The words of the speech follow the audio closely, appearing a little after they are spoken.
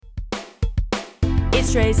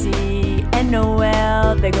It's Tracy and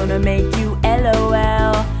Noel. They're gonna make you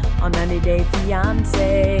LOL on 90 Day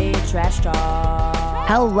Fiance Trash Talk.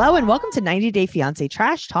 Hello and welcome to 90 Day Fiance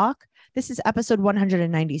Trash Talk. This is episode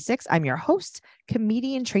 196. I'm your host,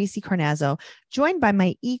 comedian Tracy Carnazzo, joined by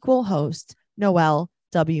my equal host, Noel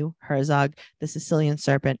W. Herzog, the Sicilian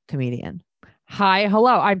Serpent comedian. Hi,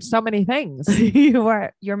 hello. I'm so many things.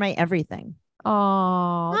 You're my everything.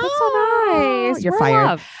 Oh, that's so nice. You're We're fired.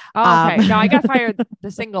 loved. Oh, okay. No, I got fired.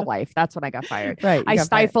 The single life. That's when I got fired. Right. I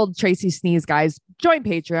stifled Tracy Sneeze, guys. Join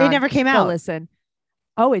Patreon. It never came Go out. listen.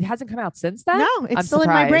 Oh, it hasn't come out since then? No, it's I'm still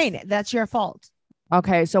surprised. in my brain. That's your fault.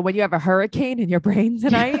 Okay, so when you have a hurricane in your brain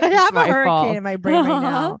tonight, I it's have a my hurricane fault. in my brain right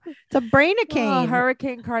now. It's a brain-a-cane. Oh,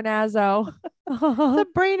 Hurricane Carnazzo. It's a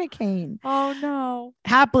brain-a-cane. Oh, no.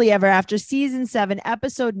 Happily Ever After season 7,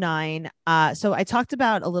 episode 9. So I talked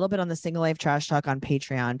about a little bit on the Single Life Trash Talk on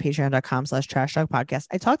Patreon, patreon.com/trash talk podcast.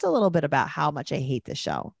 I talked a little bit about how much I hate this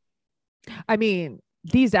show. I mean,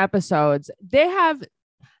 these episodes, they have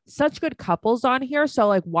such good couples on here. So,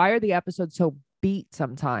 like, why are the episodes so beat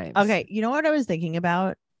sometimes? Okay, you know what I was thinking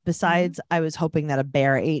about? Besides, I was hoping that a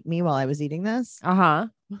bear ate me while I was eating this. Uh-huh.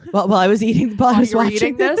 While I was eating, while I was you were watching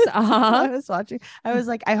eating this? while I Uh-huh. was watching. I was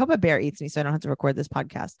like, I hope a bear eats me so I don't have to record this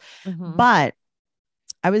podcast. Mhm. But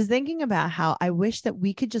I was thinking about how I wish that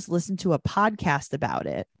we could just listen to a podcast about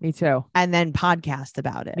it Me too. and then podcast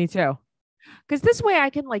about it. Me too. Because this way I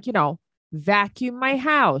can, like, vacuum my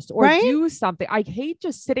house or Right? do something. I hate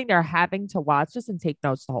just sitting there having to watch this and take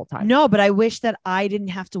notes the whole time. No, but I wish that I didn't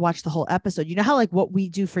have to watch the whole episode. You know how like what we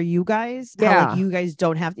do for you guys? How, Yeah. like, you guys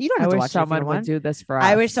don't have to I watch wish it if you someone don't would want. do this for us.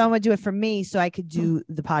 I wish someone would do it for me so I could do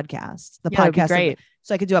the podcast. The Yeah, that'd be podcast. great.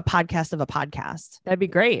 So I could do a podcast of a podcast. That'd be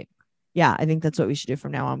great. Yeah, I think that's what we should do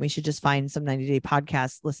from now on. We should just find some 90 Day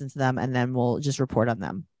podcasts, listen to them, and then we'll just report on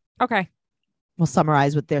them. Okay. We'll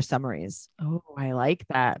summarize with their summaries. Oh, I like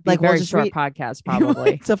that. Like, Like, we'll very just short read- podcast,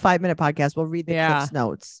 probably. It's a 5-minute podcast. We'll read the Yeah. Cliff's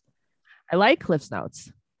notes. I like Cliff's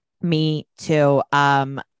Notes. Me too.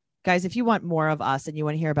 Guys, if you want more of us and you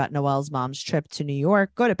want to hear about Noel's mom's trip to New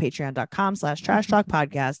York, go to patreon.com/trash talk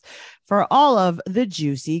podcast for all of the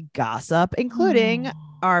juicy gossip, including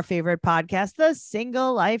our favorite podcast, the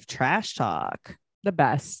Single Life Trash Talk. The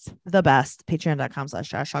best. The best.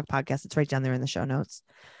 Patreon.com/trash talk podcast. It's right down there in the show notes.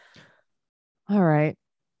 All right.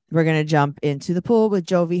 We're going to jump into the pool with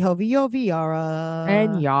Jovi, Hovi, Yovi, Yara,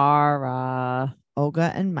 And Yara.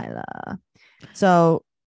 Olga, and Mila. So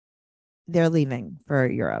they're leaving for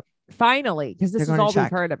Europe. Finally, because this They're is going to all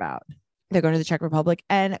check. we've heard about. They're going to the Czech Republic,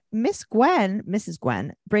 and Mrs.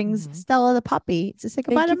 Gwen brings Mhm. Stella the puppy to say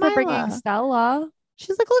goodbye Thank to you for Mila. bringing Stella.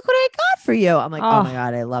 She's like, look what I got for you. I'm like, oh Oh, my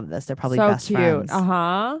God, I love this. They're probably so best cute. friends.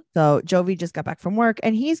 Uh-huh. So Jovi just got back from work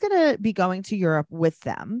and he's going to be going to Europe with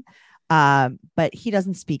them. But he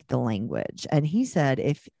doesn't speak the language. And he said,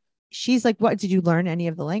 if she's like, what, did you learn any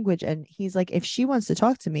of the language? And he's like, if she wants to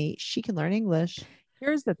talk to me, she can learn English.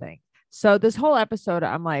 Here's the thing. So this whole episode,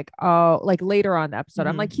 I'm like, oh, like later on the episode,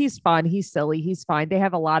 I'm Mhm. like, he's fun. He's silly. He's fine. They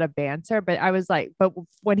have a lot of banter. But I was like, but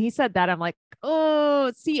when he said that, I'm like,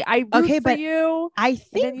 oh, see, I root Okay, for but you. I then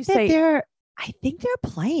think you that say- I think they're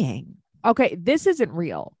playing. Okay, this isn't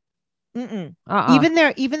real. Mm-mm. Uh-uh.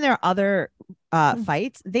 Even their other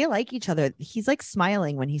fights, they like each other. He's like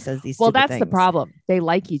smiling when he says these. Well, stupid that's the things. problem. They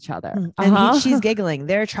like each other. And Uh-huh. she's giggling.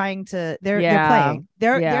 They're trying to. They're Yeah. playing.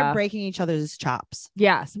 They're Yeah. breaking each other's chops.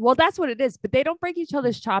 Yes. Well, that's what it is. But they don't break each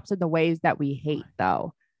other's chops in the ways that we hate,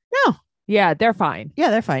 though. No. Yeah, they're fine. Yeah,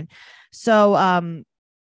 they're fine. So,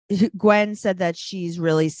 Gwen said that she's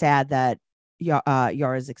really sad that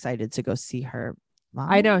Yara's excited to go see her mom.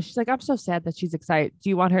 I know. She's like, I'm so sad that she's excited. Do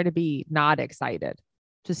you want her to be not excited?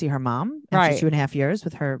 To see her mom Right. after 2.5 years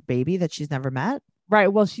with her baby that she's never met. Right.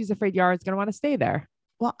 Well, she's afraid Yara's going to want to stay there.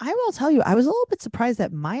 Well, I will tell you, I was a little bit surprised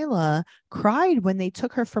that Mila cried when they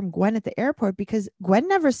took her from Gwen at the airport because Gwen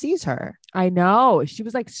never sees her. I know. She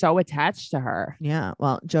was like so attached to her. Yeah.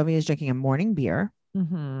 Well, Jovi is drinking a morning beer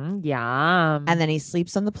Mm-hmm. Yum. and then he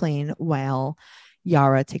sleeps on the plane while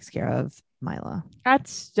Yara takes care of Mila.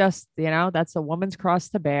 That's just, that's a woman's cross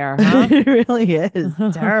to bear. Huh? It really is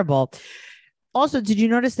terrible. Also, did you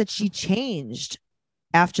notice that she changed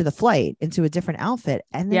after the flight into a different outfit?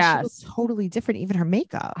 And then she looked Yes. totally different, even her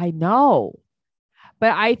makeup. I know.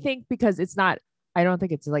 But I think because I don't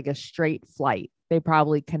think it's like a straight flight. They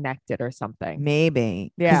probably connected or something.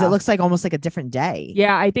 Maybe. Because Yeah. it looks like almost like a different day.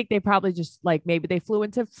 Yeah, I think they probably just like maybe they flew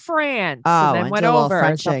into France Oh, and then and went did a little over or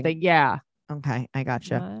Frenching. something. Yeah. Okay. I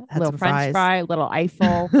gotcha. Had Little some French fries. fry, little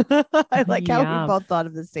Eiffel I like how we Yum. both thought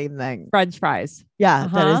of the same thing. French fries. Yeah,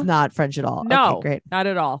 that is Uh-huh. not French at all. No, Okay, great. not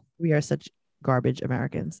at all. We are such garbage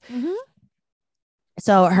Americans. Mhm.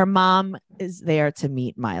 So her mom is there to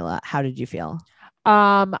meet Mila. How did you feel?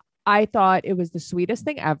 I thought it was the sweetest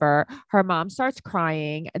thing ever. Her mom starts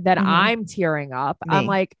crying, and then Mhm. I'm tearing up. I'm Me.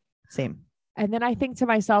 like, Same. and then I think to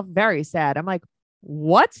myself, very sad. I'm like,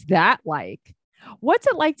 what's that like? What's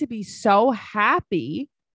it like to be so happy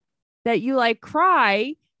that you like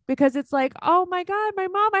cry because it's like, oh my God, my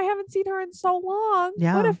mom, I haven't seen her in so long.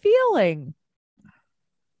 Yeah. What a feeling.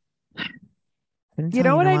 Couldn't You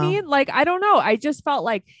tell know what I Noelle. mean? Like, I don't know. I just felt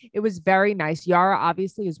like it was very nice. Yara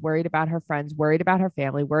obviously is worried about her friends, worried about her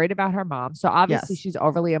family, worried about her mom. So obviously Yes. she's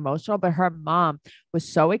overly emotional, but her mom was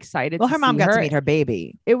so excited. Well, to her mom see got her. to meet her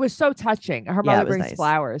baby. It was so touching. Her Yeah, mother it was brings nice.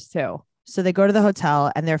 flowers too. So they go to the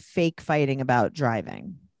hotel and they're fake fighting about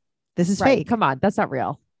driving. This is Right. fake. Come on. That's not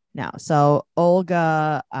real. No. So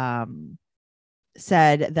Olga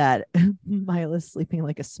said that Mila's sleeping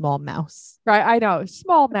like a small mouse. Right. I know.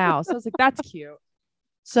 Small mouse. I was like, that's cute.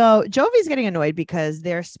 So Jovi's getting annoyed because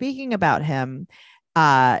they're speaking about him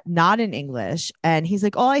not in English. And he's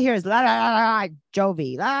like, all I hear is la la la la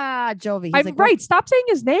Jovi, la Jovi. He's I'm like, right. Stop saying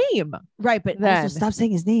his name. Right, but Then. also stop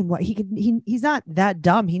saying his name. What he's not that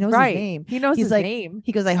dumb. He knows Right. his name. He knows He's his like- name.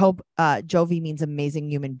 He goes, I hope Jovi means amazing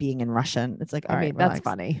human being in Russian. It's like, all I right, mean, that's relax.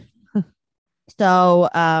 funny. So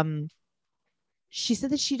she said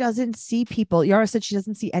that she doesn't see people. Yara said she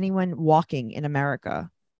doesn't see anyone walking in America.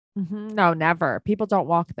 Mhm. No, never. People don't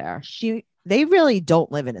walk there. They really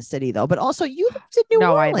don't live in a city though. But also, you lived in New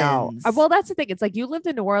No, Orleans. I know. Well, that's the thing. It's like you lived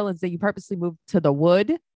in New Orleans, that you purposely moved to the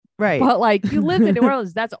wood, right, but like you lived in New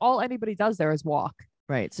Orleans. That's all anybody does there is walk.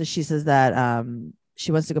 right. So she says that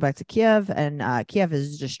she wants to go back to Kiev, and Kiev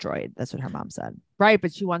is destroyed. That's what her mom said. Right,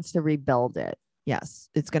 but she wants to rebuild it. Yes,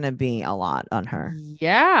 it's gonna be a lot on her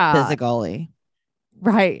Yeah. physically.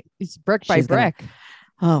 Right. It's brick by She's gonna- brick.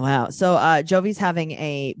 Oh wow. So Jovi's having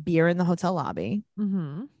a beer in the hotel lobby,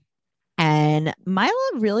 Mm-hmm. and Mila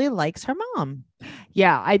really likes her mom.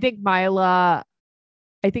 Yeah, I think Mila,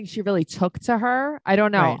 I think she really took to her. I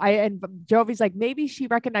don't know. Right. And Jovi's like, maybe she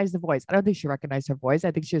recognized the voice. I don't think she recognized her voice.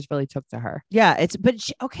 I think she just really took to her. Yeah,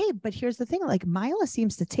 but here's the thing. Like Mila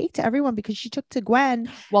seems to take to everyone because she took to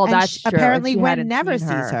Gwen. Well, and that's true. apparently She Gwen hadn't never seen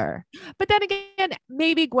sees her. But then again,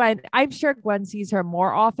 maybe Gwen, I'm sure Gwen sees her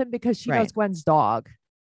more often because she knows Right. Gwen's dog.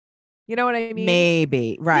 You know what I mean?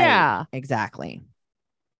 Maybe. Right. Yeah. Exactly.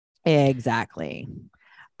 Yeah.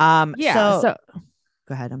 So,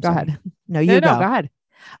 go ahead. go sorry. ahead. No, you No, go. go ahead.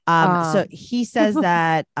 So he says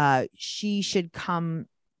that she should come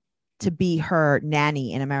to be her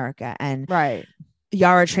nanny in America, and Right.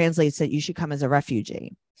 Yara translates that you should come as a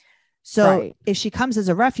refugee. So Right. if she comes as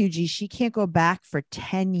a refugee, she can't go back for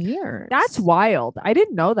 10 years. That's wild. I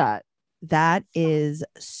didn't know that. That is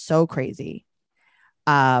so crazy.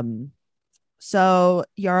 So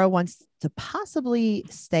Yara wants to possibly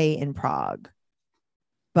stay in Prague,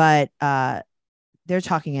 but they're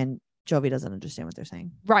talking and Jovi doesn't understand what they're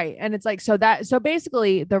saying. Right. And it's like, so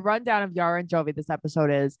basically the rundown of Yara and Jovi this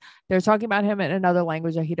episode is they're talking about him in another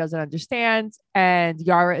language that he doesn't understand. And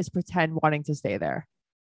Yara is pretend wanting to stay there.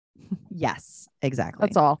 Yes, exactly.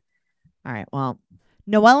 That's all. All right. Well,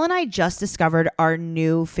 Noelle and I just discovered our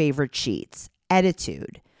new favorite sheets,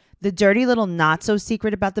 Ettitude. The dirty little not so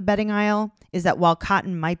secret about the bedding aisle is that while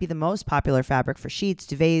cotton might be the most popular fabric for sheets,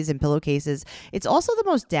 duvets, and pillowcases, it's also the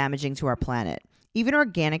most damaging to our planet. Even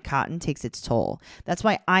organic cotton takes its toll. That's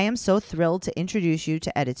why I am so thrilled to introduce you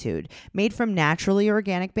to Ettitude. Made from naturally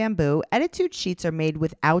organic bamboo, Ettitude sheets are made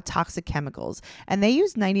without toxic chemicals, and they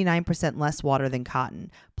use 99% less water than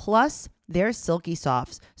cotton. Plus, they're silky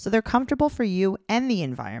softs, so they're comfortable for you and the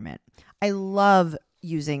environment. I love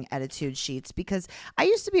using Ettitude sheets because I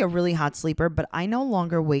used to be a really hot sleeper, but I no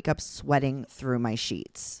longer wake up sweating through my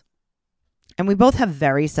sheets. And we both have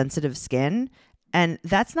very sensitive skin, and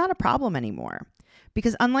that's not a problem anymore.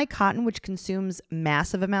 Because unlike cotton, which consumes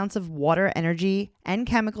massive amounts of water, energy, and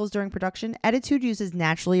chemicals during production, Ettitude uses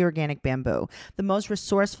naturally organic bamboo, the most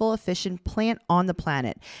resourceful, efficient plant on the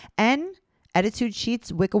planet. And Ettitude sheets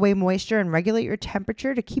wick away moisture and regulate your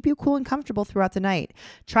temperature to keep you cool and comfortable throughout the night.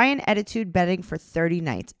 Try an Ettitude bedding for 30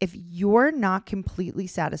 nights. If you're not completely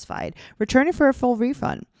satisfied, return it for a full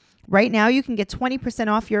refund. Right now, you can get 20%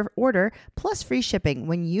 off your order plus free shipping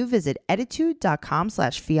when you visit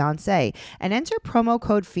ettitude.com/fiancé and enter promo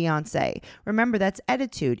code fiancé. Remember, that's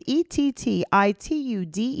Ettitude,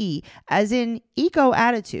 ETTITUDE, as in eco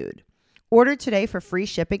attitude. Order today for free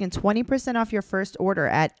shipping and 20% off your first order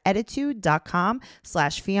at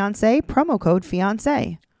ettitude.com/fiancé, promo code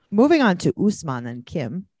fiancé. Moving on to Usman and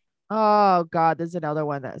Kim. Oh God, there's another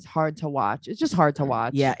one that's hard to watch. It's just hard to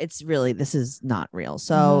watch. Yeah, this is not real.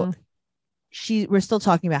 So Mhm. we're still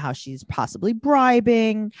talking about how she's possibly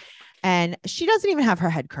bribing And she doesn't even have her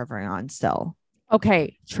head covering on still.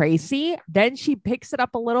 Okay, Tracy. Then she picks it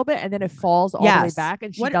up a little bit and then it falls all the way Yes. back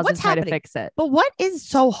and she What's doesn't try to happening? fix it. But what is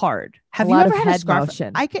so hard? Have you lot ever of had a head scarf?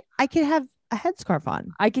 motion. I could have a headscarf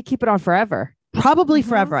on. I could keep it on forever. Probably Mhm.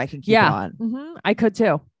 forever. I can keep it on I could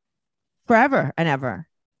too. forever and ever.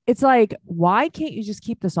 It's like, why can't you just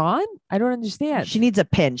keep this on? I don't understand. She needs a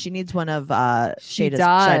pin. She needs one of She Shayda's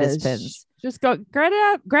does. pins. Just go grab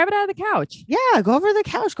it out of the couch. Yeah, go over the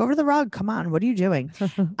couch, go over the rug. Come on, what are you doing?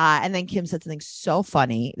 And then Kim said something so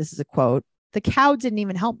funny. This is a quote. The cow didn't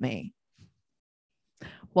even help me.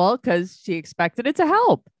 Well, because she expected it to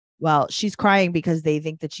help. Well, she's crying because they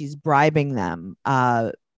think that she's bribing them.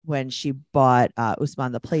 When she bought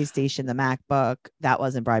Usman the PlayStation, the MacBook, that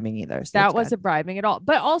wasn't bribing either. So That wasn't bribing at all.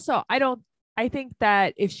 But also, I think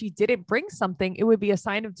that if she didn't bring something, it would be a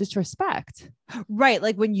sign of disrespect. Right.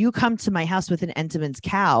 Like when you come to my house with an Entenmann's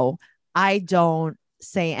cow, I don't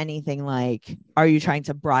say anything like, are you trying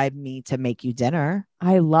to bribe me to make you dinner?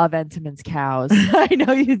 I love Entenmann's cows. I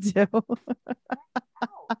know you do.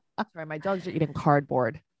 Sorry, my dogs are eating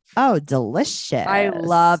cardboard. Oh, delicious. I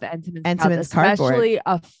love Entenmann's cows, cardboard. especially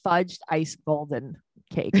a fudged ice golden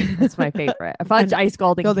cake. That's my favorite. A fudged ice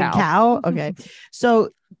golden cow. Okay. So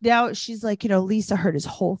now she's like, Lisa hurt his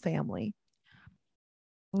whole family.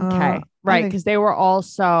 Okay. Right. Because they were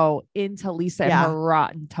also into Lisa and her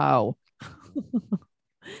rotten toe.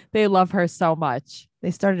 They love her so much.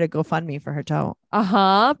 They started a GoFundMe for her toe.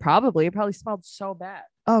 Probably. It probably smelled so bad.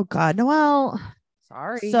 Oh, God. Noelle.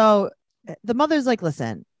 Sorry. So the mother's like,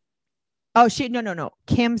 listen. Oh, no.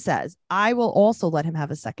 Kim says, I will also let him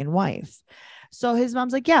have a second wife. So his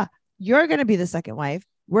mom's like, yeah, you're going to be the second wife.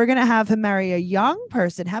 We're going to have him marry a young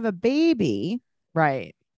person, have a baby.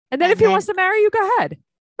 Right. And then if he wants to marry you, go ahead.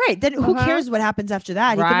 Right. Then who cares what happens after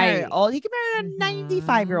that? He Right. he can marry a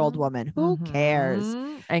 95-year-old woman. Who cares?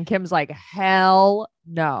 And Kim's like, hell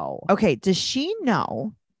no. Okay. Does she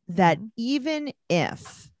know that even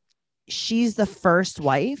if she's the first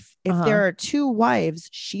wife, if there are two wives,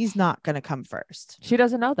 she's not going to come first? She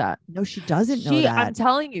doesn't know that. No, she doesn't know that. I'm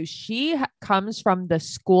telling you, she comes from the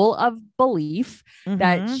school of belief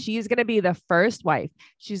that she's going to be the first wife.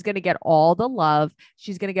 She's going to get all the love.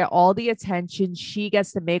 She's going to get all the attention. She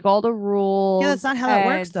gets to make all the rules. Yeah, that's not how that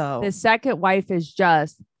works, though. The second wife is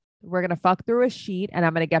just, we're going to fuck through a sheet and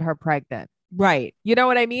I'm going to get her pregnant. Right. You know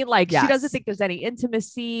what I mean? Like, Yes. she doesn't think there's any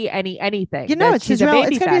intimacy, anything. It's his real,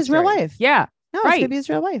 it's gonna be his real wife. Yeah. No, Right. it's gonna be his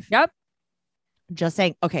real wife. Yep. Just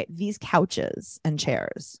saying. Okay, these couches and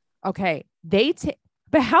chairs. Okay.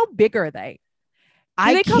 But how big are they?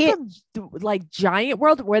 Do they come from like Giant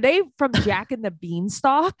World? Were they from Jack and the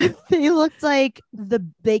Beanstalk? They looked like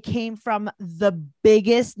they came from the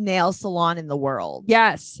biggest nail salon in the world.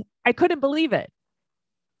 Yes. I couldn't believe it.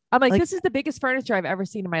 I'm like, this is the biggest furniture I've ever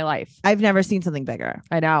seen in my life. I've never seen something bigger.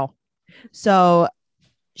 I know. So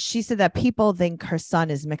she said that people think her son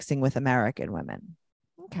is mixing with American women.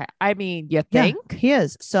 Okay. I mean, you think? Yeah, he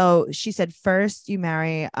is. So she said, first you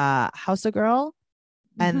marry a Hausa girl,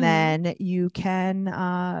 and then you can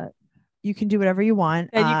do whatever you want.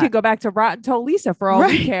 And you could go back to Rotten Toe Lisa for all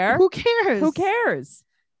we care. Who cares? Who cares?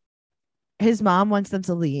 His mom wants them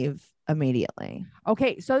to leave immediately.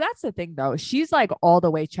 Okay. So that's the thing, though. She's like all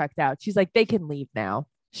the way checked out. She's like, they can leave now.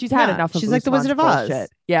 She's had enough of She's like the Usman's Wizard of Oz. bullshit.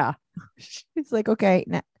 Yeah. She's like, okay,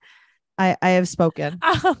 I have spoken.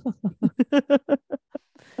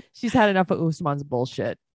 She's had enough of Usman's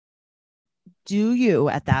bullshit. Do you,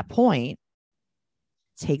 at that point,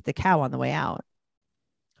 take the cow on the way out?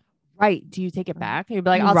 Right. Do you take it back? You'd be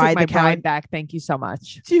like, You I'll ride take my the cow bride back. Thank you so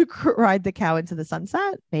much. Do you ride the cow into the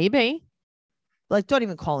sunset? Maybe. Like, don't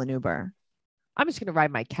even call an Uber. I'm just going to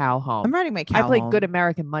ride my cow home. I'm riding my cow I played home. Good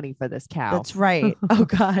American Money for this cow. That's right. Oh,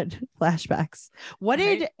 God. Flashbacks. What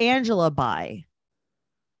did Angela buy?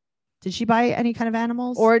 Did she buy any kind of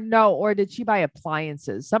animals? Or did she buy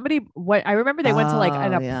appliances? I remember they went to like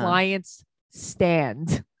an appliance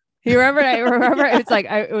stand. You remember? I remember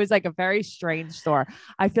it was like a very strange store.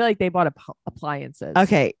 I feel like they bought appliances.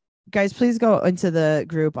 Okay. Guys, please go into the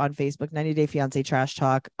group on Facebook, 90 Day Fiance Trash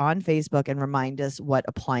Talk on Facebook, and remind us what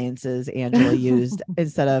appliances Angela used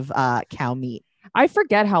instead of cow meat. I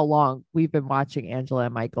forget how long we've been watching Angela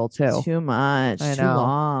and Michael too. Too much. I Too know.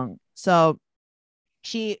 long. So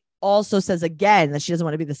she also says again that she doesn't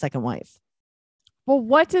want to be the second wife. Well,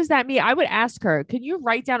 what does that mean? I would ask her, can you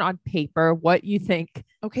write down on paper what you think?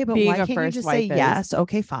 Okay, but being why a can't you first just say wife is? yes?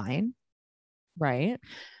 Okay, fine. Right.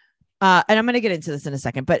 And I'm going to get into this in a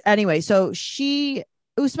second. But anyway, so she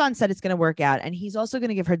Usman said it's going to work out, and he's also going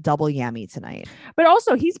to give her double yummy tonight. But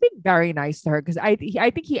also, he's been very nice to her because I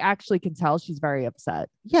think he actually can tell she's very upset.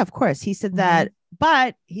 Yeah, of course. He said that,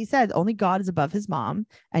 but he said only God is above his mom,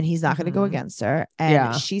 and he's not going to go against her.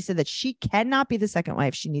 And she said that she cannot be the second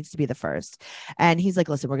wife. She needs to be the first. And he's like,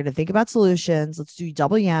 listen, we're going to think about solutions. Let's do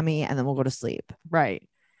double yummy, and then we'll go to sleep. Right.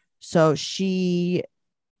 So she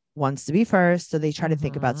wants to be first. So they try to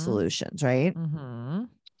think about solutions, right?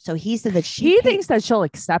 So he said that he thinks that she'll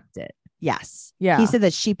accept it. Yes. Yeah. He said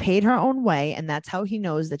that she paid her own way, and that's how he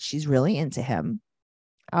knows that she's really into him.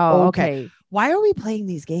 Oh, okay. Why are we playing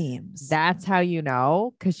these games? That's how you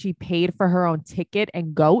know, because she paid for her own ticket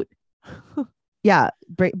and goat. Yeah.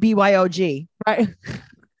 BYOG. Right.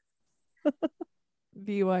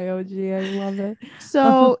 BYOG. I love it.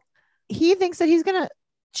 So he thinks that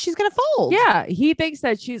she's gonna fold. Yeah, he thinks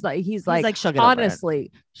that he's like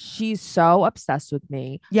honestly, she's so obsessed with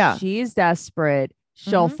me. Yeah, she's desperate.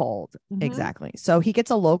 She'll fold. Exactly. So he gets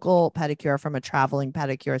a local pedicure from a traveling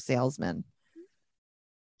pedicure salesman,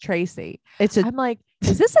 Tracy. I'm like,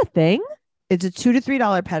 is this a thing? It's a $2 to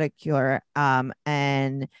 $3 pedicure.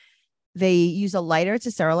 And they use a lighter to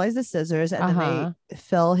sterilize the scissors, and then they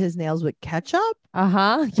fill his nails with ketchup.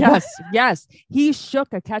 Yes, yes. He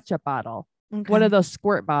shook a ketchup bottle. Okay. One of those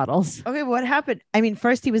squirt bottles. Okay, what happened? I mean,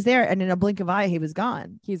 first he was there, and in a blink of eye, he was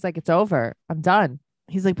gone. He's like, it's over. I'm done.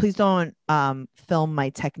 He's like, please don't film my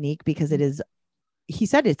technique because it is. He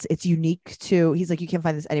said it's unique to. He's like, you can't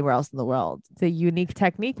find this anywhere else in the world. It's a unique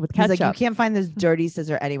technique with ketchup. He's like, you can't find this dirty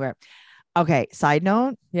scissor anywhere. Okay. Side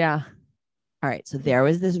note. Yeah. All right. So there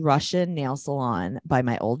was this Russian nail salon by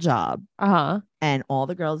my old job. And all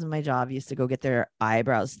the girls in my job used to go get their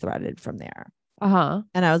eyebrows threaded from there. And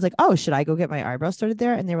I was like, oh, should I go get my eyebrows threaded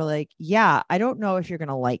there? And they were like, yeah, I don't know if you're going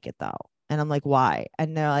to like it though. And I'm like, why?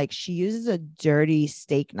 And they're like, she uses a dirty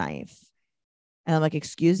steak knife. And I'm like,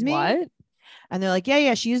 excuse me? What? And they're like,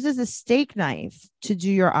 yeah, she uses a steak knife to do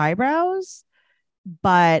your eyebrows,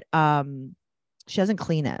 but she doesn't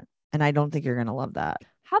clean it. And I don't think you're going to love that.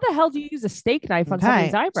 How the hell do you use a steak knife on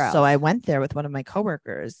somebody's eyebrows? So I went there with one of my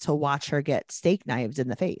coworkers to watch her get steak knives in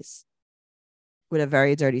the face with a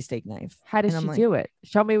very dirty steak knife. How does she do it?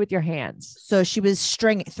 Show me with your hands. So she was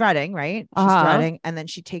threading, right? She's threading, and then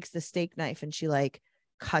she takes the steak knife and she like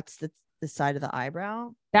cuts the side of the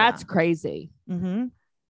eyebrow. That's crazy.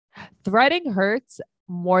 Threading hurts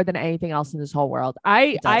more than anything else in this whole world.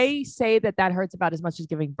 I say that hurts about as much as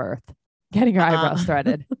giving birth. Getting your eyebrows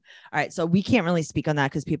threaded. All right. So we can't really speak on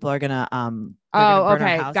that because people are gonna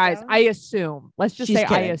okay, guys. Down. I assume. Let's just say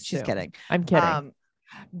kidding. I assume. She's kidding. I'm kidding.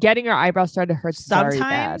 Getting your eyebrows threaded hurts sometimes very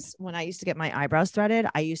bad. When I used to get my eyebrows threaded,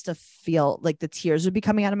 I used to feel like the tears would be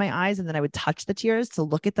coming out of my eyes, and then I would touch the tears to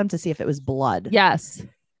look at them to see if it was blood. Yes.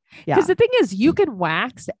 Yeah. Because the thing is, you can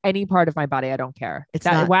wax any part of my body. I don't care. It's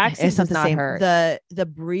not waxing. It's not the same. Hurt. The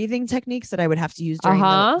breathing techniques that I would have to use during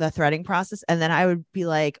the threading process, and then I would be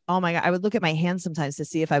like, oh my God, I would look at my hands sometimes to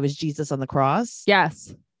see if I was Jesus on the cross.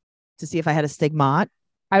 Yes. To see if I had a stigmat.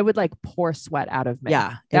 I would like pour sweat out of me.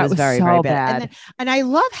 Yeah, it was very, so very bad. And I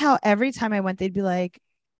love how every time I went, they'd be like,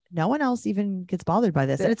 no one else even gets bothered by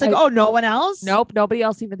this. And it's like, oh, no one else? Nope. Nobody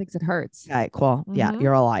else even thinks it hurts. All right, cool. Yeah,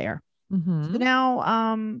 you're a liar. So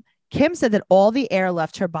now, Kim said that all the air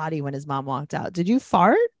left her body when his mom walked out. Did you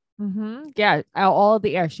fart? Yeah, all of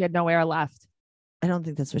the air. She had no air left. I don't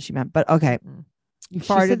think that's what she meant, but okay. You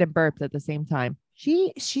farted and burped at the same time.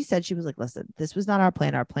 She said, she was like, listen, this was not our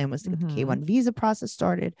plan. Our plan was to get the K1 visa process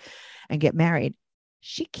started and get married.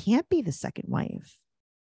 She can't be the second wife.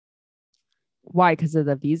 Why? Because of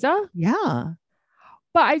the visa? Yeah.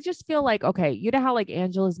 But I just feel like, okay, you know how like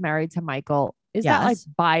Angela's married to Michael? Is that like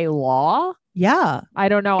by law? Yeah. I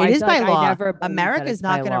don't know. It is by law. America is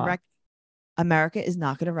not going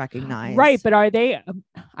to recognize. Right. But are they,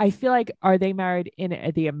 I feel like, are they married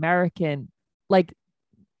in the American, like,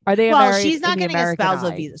 are they married? She's not getting a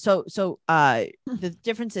spousal visa. So the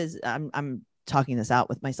difference is, I'm talking this out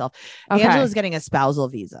with myself. Okay. Angela's getting a spousal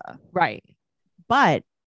visa. Right. But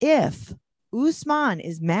if Usman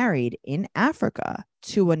is married in Africa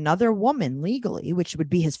to another woman legally, which would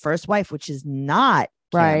be his first wife, which is not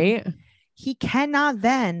Kim, right, he cannot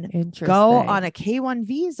then go on a K1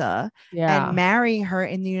 visa and marry her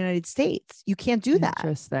in the United States. You can't do that.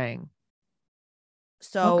 Interesting.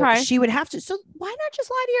 So she would have to. So why not just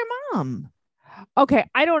lie to your mom? Okay,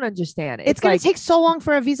 I don't understand. It's going to take so long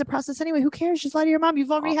for a visa process anyway. Who cares? Just lie to your mom.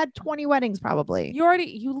 You've already had 20 weddings, probably.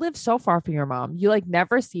 You live so far from your mom. You like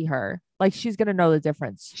never see her. Like she's gonna know the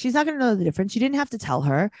difference. She's not going to know the difference. You didn't have to tell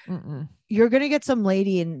her. Mm-mm. You're going to get some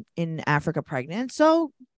lady in Africa pregnant.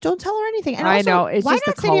 So don't tell her anything. And I also, know, it's why just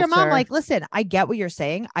the not say to your mom, culture. like, listen, I get what you're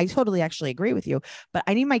saying. I totally actually agree with you, but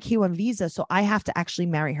I need my Q1 visa. So I have to actually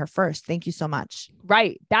marry her first. Thank you so much.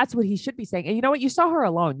 Right. That's what he should be saying. And you know what? You saw her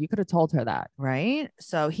alone. You could have told her that. Right.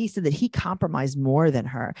 So he said that he compromised more than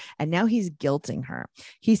her. And now he's guilting her.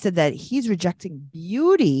 He said that he's rejecting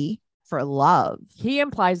beauty for love. He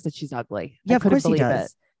implies that she's ugly. Yeah, I of couldn't course he believe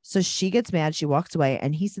does. So she gets mad. She walks away.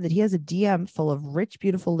 And he said that he has a DM full of rich,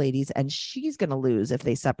 beautiful ladies. And she's going to lose if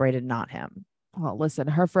they separated, not him. Well, listen,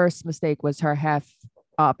 her first mistake was her half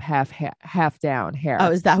up, half down hair. Oh,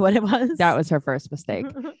 is that what it was? That was her first mistake.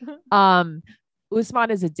 Usman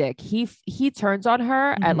is a dick. He turns on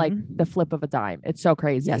her at like the flip of a dime. It's so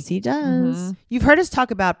crazy. Yes, he does. You've heard us talk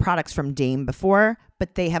about products from Dame before,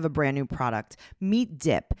 but they have a brand new product. Meet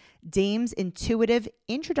Dip, Dame's intuitive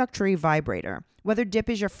introductory vibrator. Whether Dip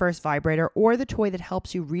is your first vibrator or the toy that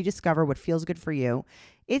helps you rediscover what feels good for you,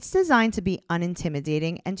 it's designed to be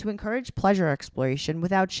unintimidating and to encourage pleasure exploration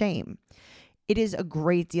without shame. It is a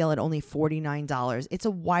great deal at only $49. It's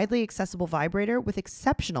a widely accessible vibrator with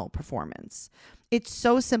exceptional performance. It's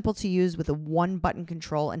so simple to use with a 1-button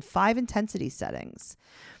control and 5 intensity settings.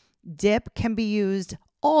 Dip can be used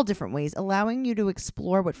all different ways, allowing you to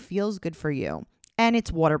explore what feels good for you. And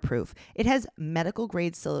it's waterproof. It has medical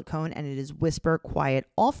grade silicone and it is whisper quiet,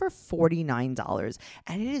 all for $49.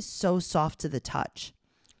 And it is so soft to the touch.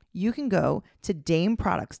 You can go to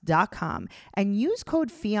dameproducts.com and use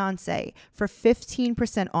code FIANCÉ for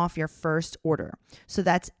 15% off your first order. So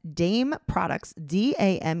that's Dame Products,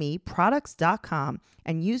 DAME products.com,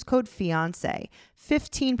 and use code FIANCÉ.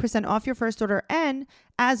 15% off your first order. And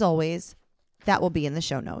as always, that will be in the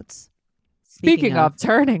show notes. Speaking of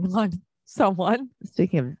turning on someone.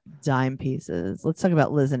 Speaking of dime pieces, let's talk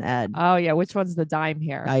about Liz and Ed. Oh, yeah. Which one's the dime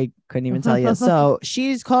here? I couldn't even tell you. So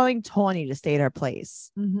she's calling Tawny to stay at her place.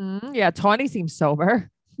 Yeah. Tawny seems sober.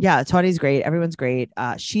 Yeah. Tawny's great. Everyone's great.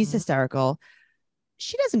 She's hysterical.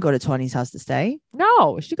 She doesn't go to Tawny's house to stay.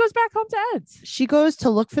 No, she goes back home to Ed's. She goes to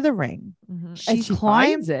look for the ring. And she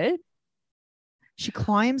finds it. She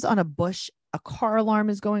climbs on a bush. A car alarm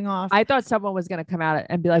is going off. I thought someone was going to come out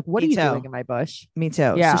and be like, what are you doing in my bush? Me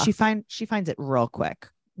too. Yeah. So she finds it real quick.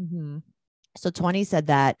 So Tawny said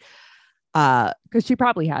that because she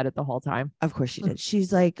probably had it the whole time. Of course she did.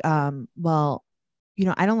 She's like, well, you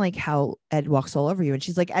know, I don't like how Ed walks all over you. And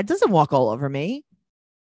she's like, Ed doesn't walk all over me.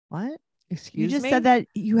 What? Excuse me? You just me? said that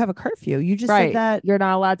you have a curfew. You just said that you're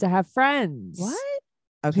not allowed to have friends. What?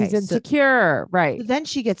 Okay. He's insecure. Right. So then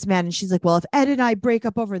she gets mad and she's like, well, if Ed and I break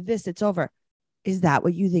up over this, it's over. Is that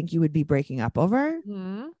what you think you would be breaking up over?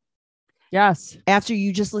 Yes. After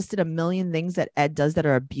you just listed a million things that Ed does that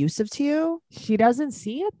are abusive to you? She doesn't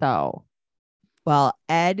see it though. Well,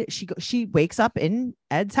 Ed, she wakes up in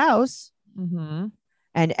Ed's house and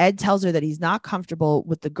Ed tells her that he's not comfortable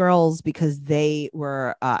with the girls because they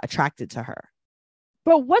were attracted to her.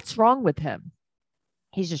 But what's wrong with him?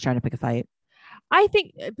 He's just trying to pick a fight. I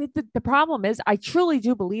think the problem is I truly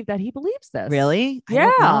do believe that he believes this. Really?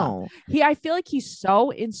 Yeah. I feel like he's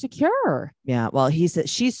so insecure. Yeah. Well, he said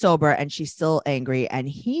she's sober and she's still angry. And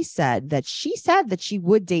he said that she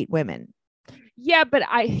would date women. Yeah, but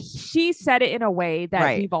she said it in a way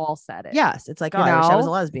that we've all said it. Yes. It's like, I wish I was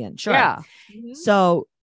a lesbian. Sure. Yeah. So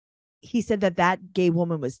he said that gay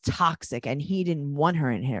woman was toxic and he didn't want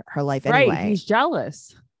her in her life anyway. Right. He's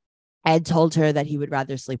jealous. Ed told her that he would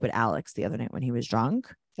rather sleep with Alex the other night when he was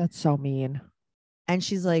drunk. That's so mean. And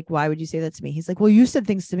she's like, why would you say that to me? He's like, well, you said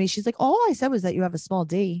things to me. She's like, all I said was that you have a small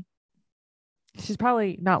D. She's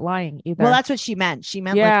probably not lying either. Well, that's what she meant. She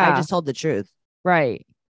meant like, I just told the truth. Right.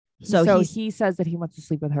 So he says that he wants to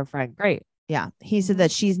sleep with her friend. Great. Yeah. He said that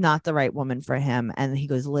she's not the right woman for him. And he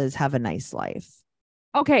goes, Liz, have a nice life.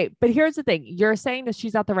 Okay. But here's the thing. You're saying that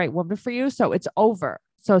she's not the right woman for you. So it's over.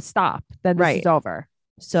 So stop. Then this is over.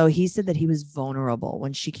 So he said that he was vulnerable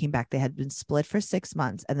when she came back. They had been split for 6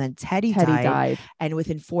 months and then Teddy died. And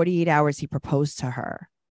within 48 hours, he proposed to her.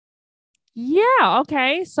 Yeah.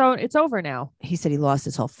 Okay. So it's over now. He said he lost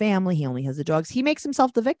his whole family. He only has the dogs. He makes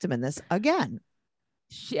himself the victim in this again.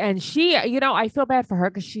 She, I feel bad for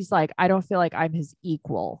her because she's like, I don't feel like I'm his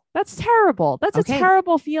equal. That's terrible. That's a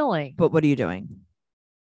terrible feeling. But what are you doing?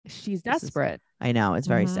 She's desperate. I know. It's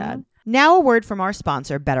very sad. Now a word from our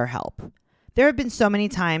sponsor, BetterHelp. There have been so many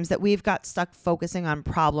times that we've got stuck focusing on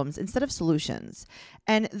problems instead of solutions.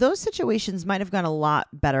 And those situations might have gone a lot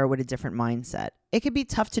better with a different mindset. It could be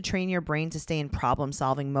tough to train your brain to stay in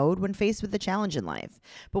problem-solving mode when faced with a challenge in life.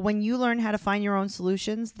 But when you learn how to find your own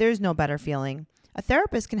solutions, there's no better feeling. A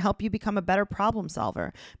therapist can help you become a better problem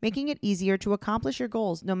solver, making it easier to accomplish your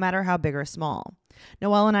goals no matter how big or small.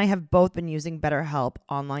 Noelle and I have both been using BetterHelp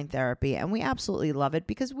online therapy, and we absolutely love it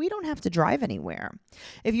because we don't have to drive anywhere.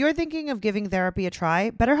 If you're thinking of giving therapy a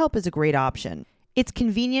try, BetterHelp is a great option. It's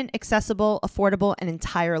convenient, accessible, affordable, and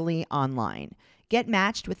entirely online. Get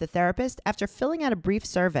matched with a therapist after filling out a brief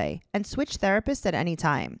survey and switch therapists at any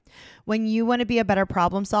time. When you want to be a better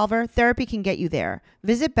problem solver, therapy can get you there.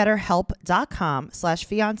 Visit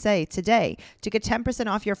betterhelp.com/fiancé today to get 10%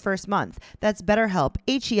 off your first month. That's BetterHelp,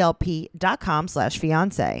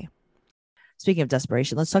 HELP.com/fiancé. Speaking of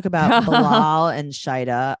desperation, let's talk about Bilal and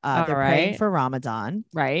Shaida. They're praying for Ramadan.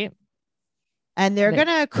 Right. And they're going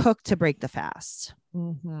to cook to break the fast.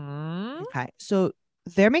 Mm-hmm. Okay. So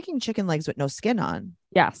they're making chicken legs with no skin on.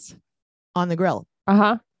 Yes. On the grill.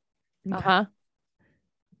 Uh-huh. Okay. Uh-huh.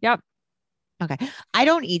 Yep. Okay. I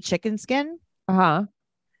don't eat chicken skin, Uh-huh.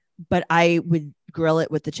 but I would grill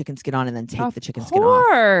it with the chicken skin on and then take the chicken skin Of off.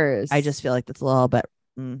 course. I just feel like that's a little bit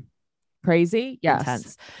crazy. Yes.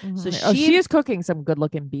 intense. Mhm. So she is cooking some good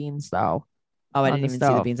looking beans though. Oh, I on didn't the even see the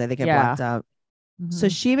stove. beans. I think I Yeah. blacked out. So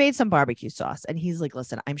she made some barbecue sauce and he's like,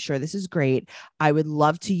 listen, I'm sure this is great. I would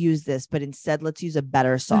love to use this, but instead let's use a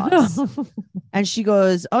better sauce. And she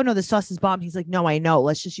goes, oh no, the sauce is bomb. He's like, no, I know.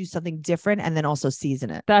 Let's just use something different and then also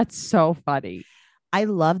season it. That's so funny. I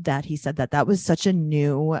love that he said that. That was such a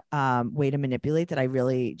new way to manipulate that I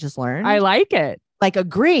really just learned. I like it. Like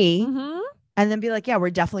agree Mhm. and then be like, yeah,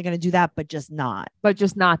 we're definitely going to do that, but just not. But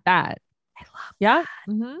just not that. I love Yeah.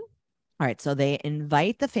 Mhm. All right. So they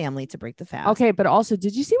invite the family to break the fast. Okay. But also,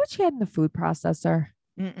 did you see what she had in the food processor?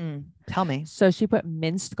 Tell me. So she put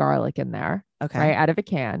minced garlic in there, Okay. right, out of a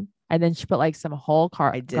can. And then she put like some whole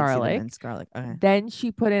I did see the garlic. minced garlic. Okay. Then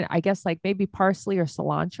she put in, I guess, like maybe parsley or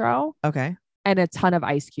cilantro Okay. and a ton of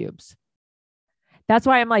ice cubes. That's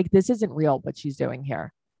why I'm like, this isn't real what she's doing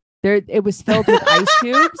here. It was filled with ice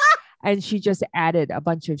cubes, and she just added a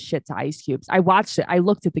bunch of shit to ice cubes. I watched it. I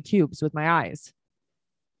looked at the cubes with my eyes.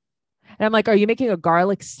 And I'm like, are you making a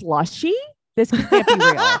garlic slushy? This can't be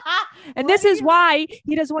real. And this is why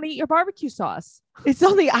he doesn't want to eat your barbecue sauce. It's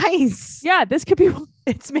only ice. Yeah, this could be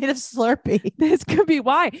It's made of Slurpee. this could be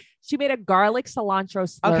why. She made a garlic cilantro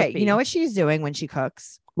Slurpee. Okay. You know what she's doing when she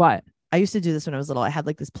cooks? What? I used to do this when I was little. I had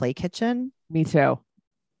like this play kitchen Me too.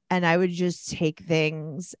 and I would just take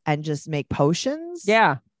things and just make potions.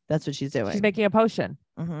 Yeah, That's what she's doing. she's making a potion.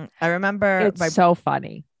 I remember It's so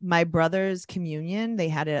funny. my brother's communion. They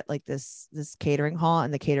had it at like this catering hall,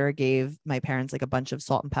 and the caterer gave my parents like a bunch of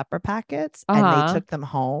salt and pepper packets, and Uh-huh. they took them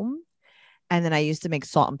home. And then I used to make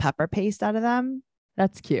salt and pepper paste out of them.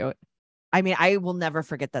 That's cute. I mean, I will never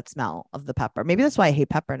forget that smell of the pepper. Maybe that's why I hate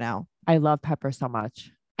pepper now. I love pepper so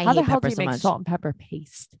much. I How the hate hell pepper do you so make much. salt and pepper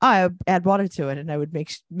paste? I add water to it, and I would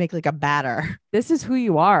make like a batter. This is who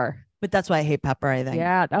you are. But that's why I hate pepper. I think.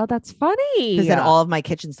 Yeah. Oh, that's funny. Because then all of my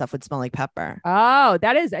kitchen stuff would smell like pepper. Oh,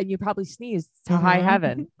 that is. And you probably sneezed to high Mhm.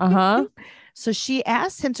 heaven. Uh-huh. So she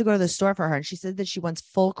asked him to go to the store for her, and she said that she wants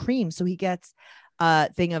full cream. So he gets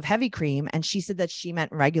a thing of heavy cream, and she said that she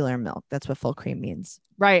meant regular milk. That's what full cream means.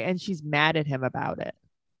 Right. And she's mad at him about it.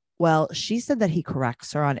 Well, she said that he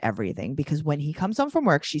corrects her on everything because when he comes home from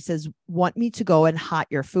work, she says, want me to go and hot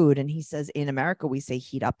your food? And he says, in America, we say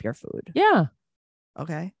heat up your food. Yeah.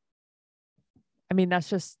 Okay. I mean, that's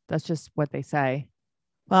just what they say.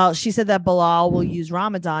 Well, she said that Bilal will use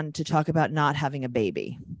Ramadan to talk about not having a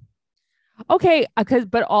baby. Okay.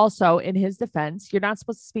 But also in his defense, you're not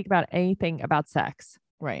supposed to speak about anything about sex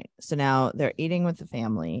Right. So now they're eating with the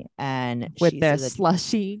family, and with she their said that-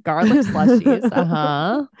 slushy garlic slushies.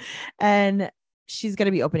 Uh-huh. And she's going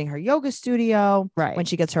to be opening her yoga studio Right. when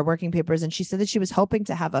she gets her working papers. And she said that she was hoping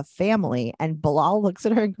to have a family. And Bilal looks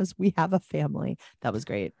at her and goes, we have a family. That was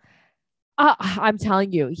great. I'm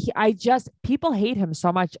telling you, people hate him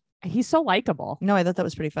so much. He's so likable. No, I thought that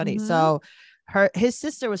was pretty funny. Mhm. So his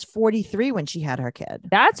sister was 43 when she had her kid.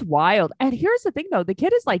 That's wild. And here's the thing, though. The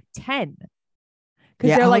kid is like 10. Because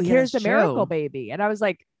Yeah. they're Oh, like, yeah, here's the that's miracle true. baby. And I was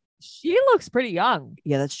like, she looks pretty young.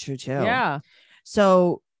 Yeah, that's true too. Yeah.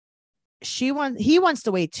 So he wants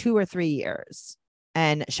to wait 2 or 3 years.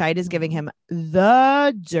 And Shaida's giving him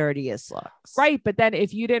the dirtiest looks. Right. But then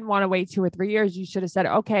if you didn't want to wait 2 or 3 years, you should have said,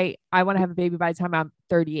 okay, I want to have a baby by the time I'm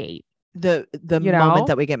 38. The You moment know?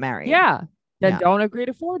 that we get married. Yeah. Then Yeah. don't agree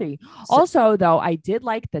to 40. So- Also, though, I did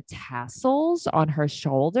like the tassels on her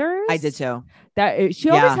shoulders. I did too. She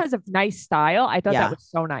Yeah. always has a nice style. I thought Yeah. that was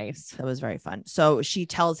so nice. That was very fun. So she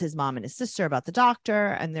tells his mom and his sister about the doctor,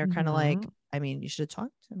 and they're kind of like, Mhm. I mean, you should have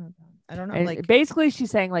talked to him about it. I don't know. And Like, basically,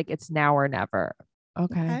 she's saying like it's now or never.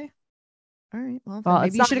 Okay. okay. All right. Well, Well, maybe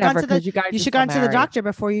it's you not should have gone never to the 'cause you guys you are should still gone to the married. doctor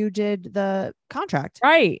before you did the contract.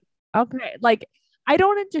 Right. Okay. Like, I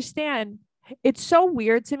don't understand. It's so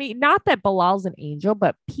weird to me. Not that Bilal's an angel,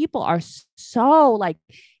 but people are so like,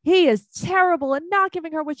 he is terrible and not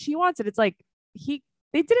giving her what she wants. And it's like, they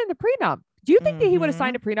did it in the prenup. Do you think that he would have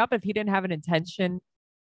signed a prenup if he didn't have an intention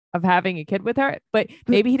of having a kid with her? But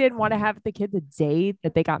maybe he didn't want to have the kid the day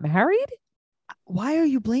that they got married. Why are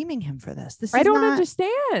you blaming him for this? This I is don't not.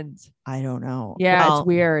 understand. I don't know. Yeah, Well, it's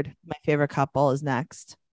weird. my favorite couple is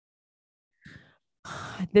next.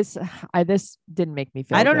 This didn't make me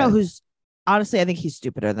feel I don't know good. who's. Honestly, I think he's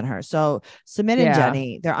stupider than her. So Sumit and Yeah.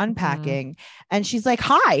 Jenny, they're unpacking, and she's like,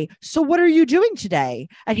 "Hi. So what are you doing today?"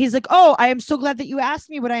 And he's like, "Oh, I am so glad that you asked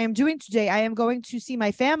me what I am doing today. I am going to see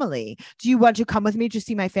my family. Do you want to come with me to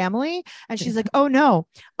see my family?" And she's like, "Oh no,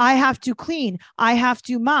 I have to clean. I have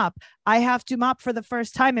to mop. I have to mop for the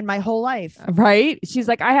first time in my whole life." Right? She's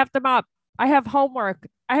like, I have to mop. I have homework.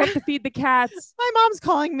 I have to feed the cats. My mom's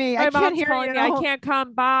calling me. My I can't mom's hear calling you. me. I can't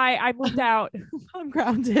come by. I moved out. I'm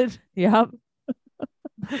grounded. Yep.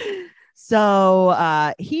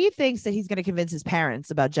 So he thinks that he's going to convince his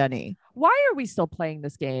parents about Jenny. Why are we still playing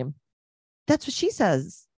this game? That's what she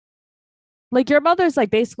says. Like, your mother's like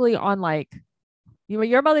basically on like,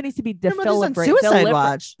 your mother needs to be Your mother's on defibrillated, suicide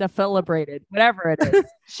watch. defibrillated, whatever it is.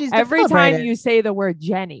 She's Every time defibrillated. you say the word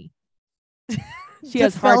Jenny, she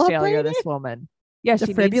has heart failure. This woman. Yeah, she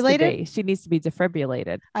needs to Defibrillated? be. She needs to be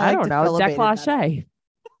defibrillated. I I like don't know. defibrillated Déclenché.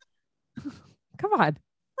 Come on.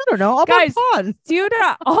 I don't know. Guys, fun. Dude,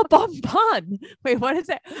 oh, bun. Wait, what is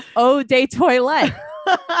it? Oh, de toilette.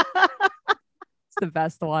 It's the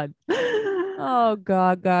best one. Oh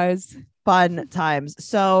God, guys. Fun times.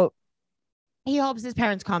 So he hopes his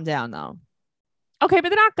parents calm down, though. Okay, but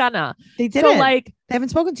they're not gonna. They didn't. So, like, they haven't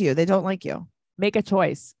spoken to you. They don't like you. make a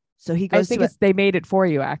choice. So he I goes think to they made it for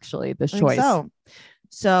you, actually, this I think choice.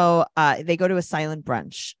 So they go to a silent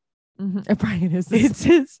brunch. Mhm. Brian is It's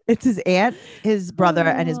his aunt, his brother,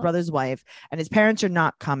 and his brother's wife, and his parents are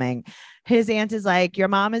not coming. His aunt is like, "Your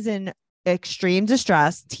mom is in extreme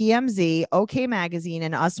distress. TMZ, OK Magazine,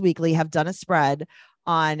 and Us Weekly have done a spread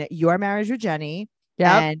on your marriage with Jenny."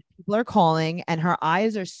 Yeah. And people are calling, and her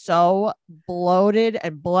eyes are so bloated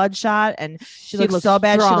and bloodshot, and she looks so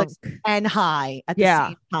bad. Drunk. She looks and high at the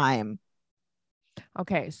same time.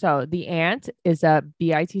 Okay, so the aunt is a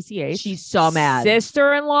bitch. She's so mad.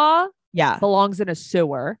 Sister-in-law Yeah. belongs in a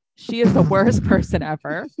sewer. She is the worst person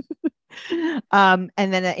ever. And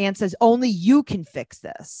then the aunt says, "Only you can fix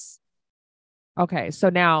this." Okay, so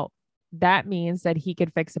now that means that he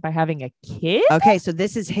could fix it by having a kid. Okay, so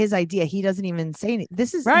this is his idea. He doesn't even say anything.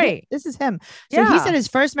 This is Right. This is him. So he Yeah. said his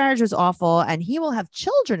first marriage was awful, and he will have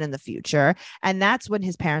children in the future, and that's when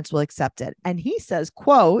his parents will accept it. And he says,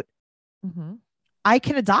 "Quote, Mhm. I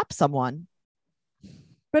can adopt someone."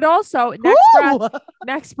 But also, Woo!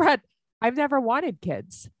 next breath, I've never wanted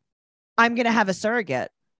kids. I'm gonna have a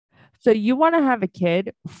surrogate. So you want to have a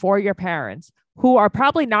kid for your parents who are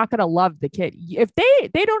probably not going to love the kid. If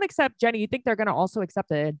they don't accept Jenny, you think they're going to also accept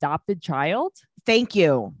an adopted child? Thank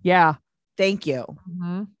you. Yeah. Thank you.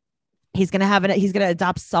 Mhm. He's gonna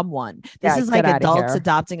adopt someone. Yeah, This is get like outta adults here.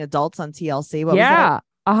 adopting adults on TLC. What was that? Yeah.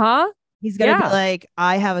 Uh-huh. He's gonna be Yeah. like,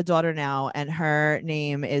 "I have a daughter now, and her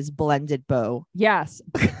name is Blended Boo." Yes.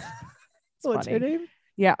 What's her funny. name?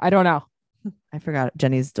 Yeah, I don't know. I forgot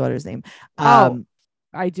Jenny's daughter's name. Oh.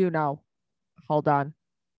 I do know. Hold on.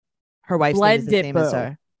 Her wife's name is the Blended same as Boo.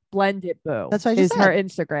 her. Blended Boo. That's what I just is her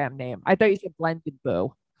Instagram name. I thought you said Blended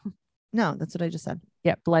Boo. No, that's what I just said.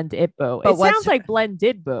 Yeah, Blended Boo. But It what's sounds like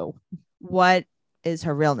Blended Boo. What is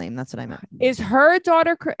her real name? That's what I meant. Is her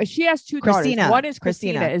daughter? She has two Christina. daughters. One is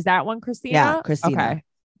Christina. Christina. Is that one Christina? Yeah, Christina. Okay.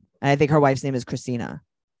 And I think her wife's name is Christina.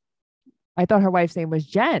 I thought her wife's name was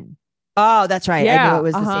Jen. Oh, that's right. I Yeah, knew it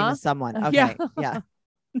was the same uh-huh. as someone. Okay. Yeah.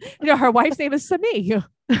 Yeah. Her wife's name is Sami.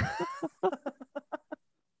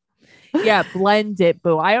 Yeah, Blended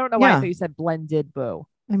Boo. I don't know why I Yeah. thought you said Blended Boo.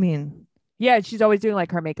 I mean, Yeah, she's always doing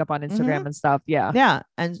like her makeup on Instagram and stuff. Yeah. yeah.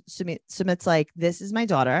 And Sumit's like, "This is my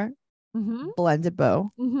daughter, Mm-hmm. Blended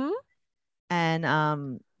Boo." Mm-hmm.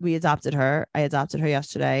 And we adopted her. I adopted her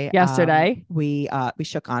yesterday. Yesterday. We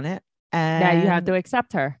shook on it. And Now you have to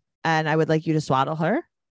accept her. and I would like you to swaddle her.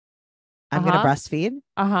 I'm gonna Uh-huh. breastfeed,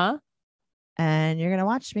 Uh-huh. and you're gonna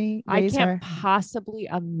watch me I raise can't her. possibly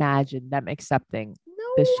imagine them accepting No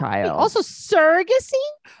this way. child. Also, surrogacy.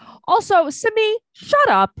 Also, Sami, shut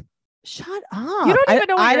up. Shut up. You don't even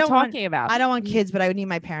know what I you're don't want- talking about. I don't want kids, but I would need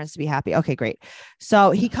my parents to be happy. Okay, great. So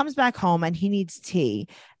he comes back home and he needs tea.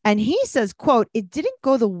 And he says, quote, "It didn't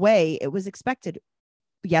go the way it was expected."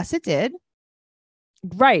 Yes, it did.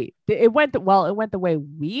 Right. It went well, it went the way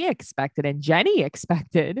we expected and Jenny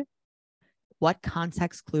expected. What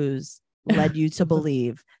context clues led you to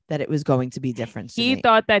believe that it was going to be different? He Sumi?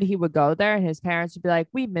 thought that he would go there and his parents would be like,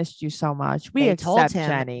 we missed you so much. We They told accept him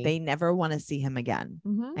Jenny. they never want to see him again.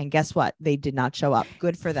 Mhm. And guess what? They did not show up.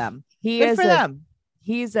 Good for them. He Good is for them.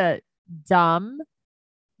 He's a dumb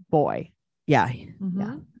boy. Yeah. Mhm.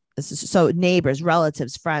 Yeah. So neighbors,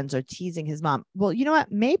 relatives, friends are teasing his mom. Well, you know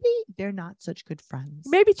what? Maybe they're not such good friends.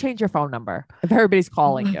 Maybe change your phone number if everybody's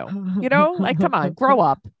calling you. You know, like, come on, grow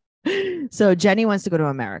up. So Jenny wants to go to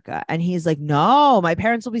America. And he's like, no, my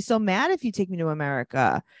parents will be so mad if you take me to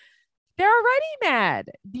America. They're already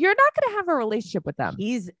mad. You're not going to have a relationship with them.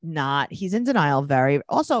 He's not. He's in denial. Very.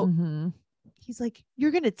 Also, Mhm. he's like,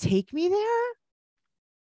 you're going to take me there?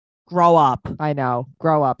 Grow up. I know.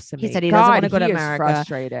 Grow up, Simi. He said he doesn't want to go to he is America.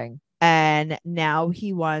 frustrating. And now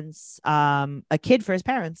he wants a kid for his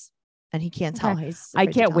parents. And he can't tell. Okay. He's I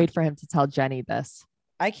afraid to can't tell wait him. for him to tell Jenny this.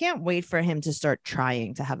 I can't wait for him to start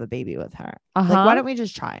trying to have a baby with her. Uh-huh. Like, why don't we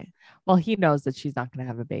just try? Well, he knows that she's not going to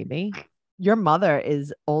have a baby. Your mother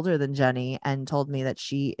is older than Jenny and told me that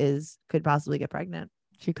she could possibly get pregnant.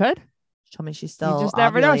 She could. She told me she still You just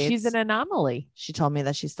never know. ovulates. She's an anomaly. She told me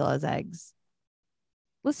that she still has eggs.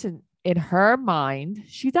 Listen, in her mind,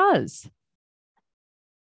 she does.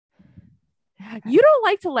 You don't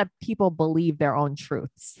like to let people believe their own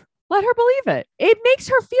truths. Let her believe it. It makes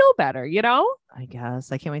her feel better, you know? I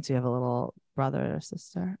guess. I can't wait to have a little brother or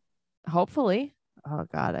sister. Hopefully. Oh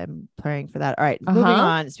God, I'm praying for that. All right, moving Uh-huh.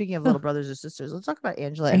 on. Speaking of little brothers or sisters, let's talk about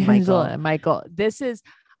Angela and Michael. Angela and Michael.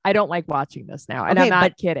 I don't like watching this now. And Okay, I'm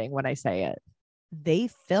not but- kidding when I say it. They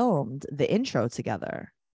filmed the intro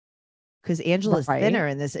together because Angela's Right. thinner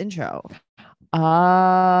in this intro.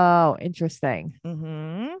 Oh, interesting.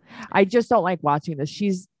 Mm-hmm. I just don't like watching this.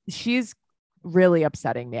 She's really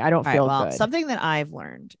upsetting me. I don't All right, feel well, good. something that I've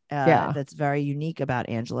learned Yeah. that's very unique about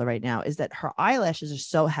Angela right now is that her eyelashes are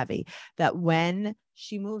so heavy that when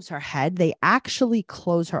she moves her head, they actually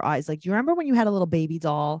close her eyes. Like, do you remember when you had a little baby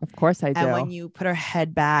doll? Of course I do. And when you put her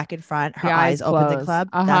head back in front, her The eyes eyes open to close. club.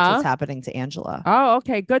 That's Uh-huh. what's happening to Angela. Oh,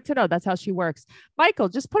 okay. Good to know. That's how she works. Michael,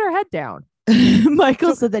 just put her head down.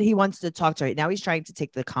 Michael said that he wants to talk to her. Now he's trying to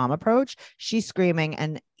take the calm approach. She's screaming.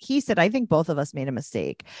 And he said, I think both of us made a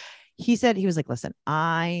mistake. He said, he was like, listen,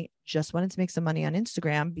 I just wanted to make some money on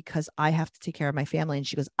Instagram because I have to take care of my family. And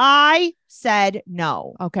she goes, I said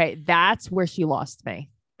no. Okay. That's where she lost me.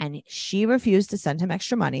 And she refused to send him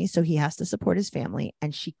extra money. So he has to support his family.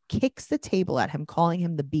 And she kicks the table at him, calling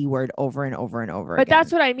him the B word over and over and over But again.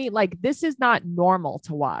 that's what I mean. Like, this is not normal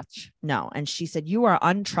to watch. No. And she said, you are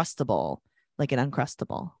untrustable, like an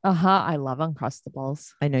Uncrustable. Uh-huh. I love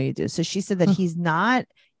Uncrustables. I know you do. So she said that he's not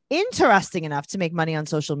interesting enough to make money on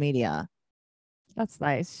social media. That's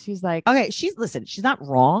nice. She's like, Okay, she's not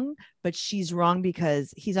wrong, but she's wrong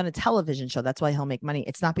because he's on a television show. That's why he'll make money.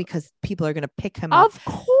 It's not because people are going to pick him up. of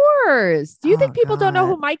course. Do you think Oh, people don't know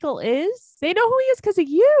who God. Michael is? They know who he is because of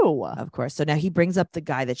you. Of course. So now he brings up the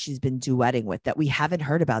guy that she's been duetting with that we haven't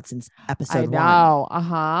heard about since I episode 1. know.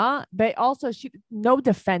 Uh-huh. But also, no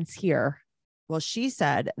defense here. Well, she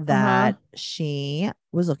said that she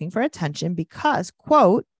was looking for attention because,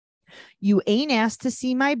 quote, you ain't asked to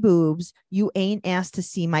see my boobs. You ain't asked to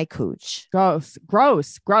see my cooch. Gross.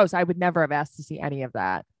 I would never have asked to see any of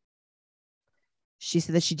that. She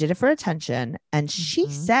said that she did it for attention. And she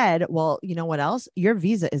Mhm. said, well, you know what else? Your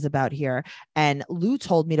visa is about here. And Lou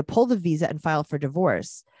told me to pull the visa and file for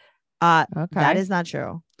divorce. Okay. That is not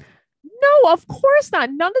true. No, of course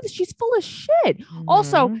not. None of this. She's full of shit.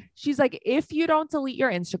 Also, Mhm. she's like, if you don't delete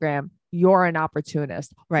your Instagram, you're an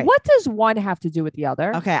opportunist. Right. What does one have to do with the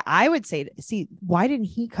other? Okay. I would say, see, why didn't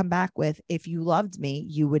he come back with, if you loved me,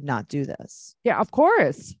 you would not do this? Yeah, of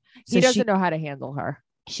course. So He doesn't know how to handle her.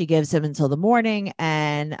 She gives him until the morning.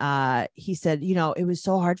 And he said, you know, it was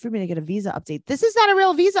so hard for me to get a visa update. This is not a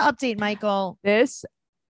real visa update, Michael. This,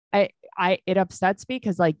 it upsets me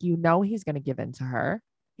because, like, you know, he's going to give in to her.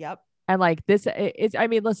 Yep. And like this, I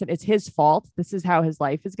mean, listen, it's his fault. This is how his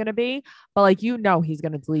life is going to be. But like, you know, he's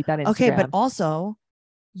going to delete that Instagram. Okay. But also,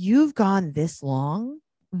 you've gone this long.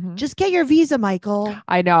 Mhm. Just get your visa, Michael.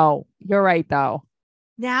 I know. You're right, though.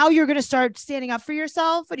 Now you're going to start standing up for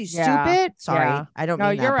yourself. What are you, Yeah. stupid? Sorry. Yeah. I don't No,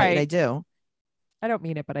 mean that, you're but right. I do. I don't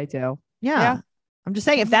mean it, but I do. Yeah. Yeah. I'm just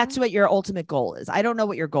saying, if Mhm. that's what your ultimate goal is, I don't know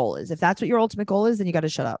what your goal is. If that's what your ultimate goal is, then you got to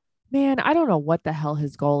shut up. Man, I don't know what the hell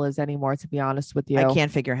his goal is anymore, to be honest with you. I can't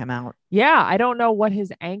figure him out. Yeah, I don't know what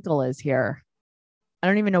his ankle is here. I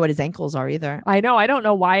don't even know what his ankles are either. I know. I don't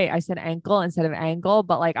know why I said ankle instead of angle,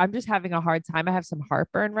 but like, I'm just having a hard time. I have some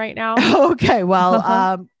heartburn right now. Okay.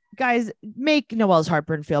 Well, guys, make Noelle's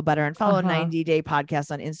heartburn feel better and follow Uh-huh. 90 Day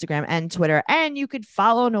Podcast on Instagram and Twitter. And you could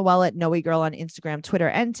follow Noelle at Noe Girl on Instagram, Twitter,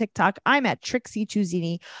 and TikTok. I'm at Trixie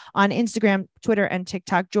Chuzini on Instagram, Twitter, and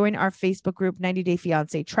TikTok. Join our Facebook group, 90 Day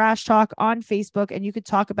Fiance Trash Talk on Facebook. And you could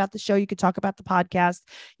talk about the show. You could talk about the podcast.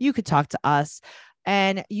 You could talk to us.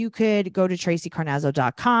 And you could go to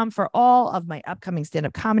tracycarnazzo.com for all of my upcoming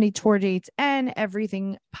stand-up comedy tour dates and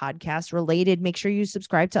everything podcast related. Make sure you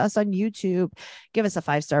subscribe to us on YouTube. Give us a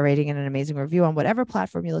 5-star rating and an amazing review on whatever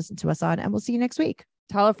platform you listen to us on. And we'll see you next week.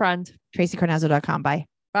 Tell a friend. tracycarnazzo.com. Bye.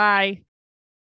 Bye.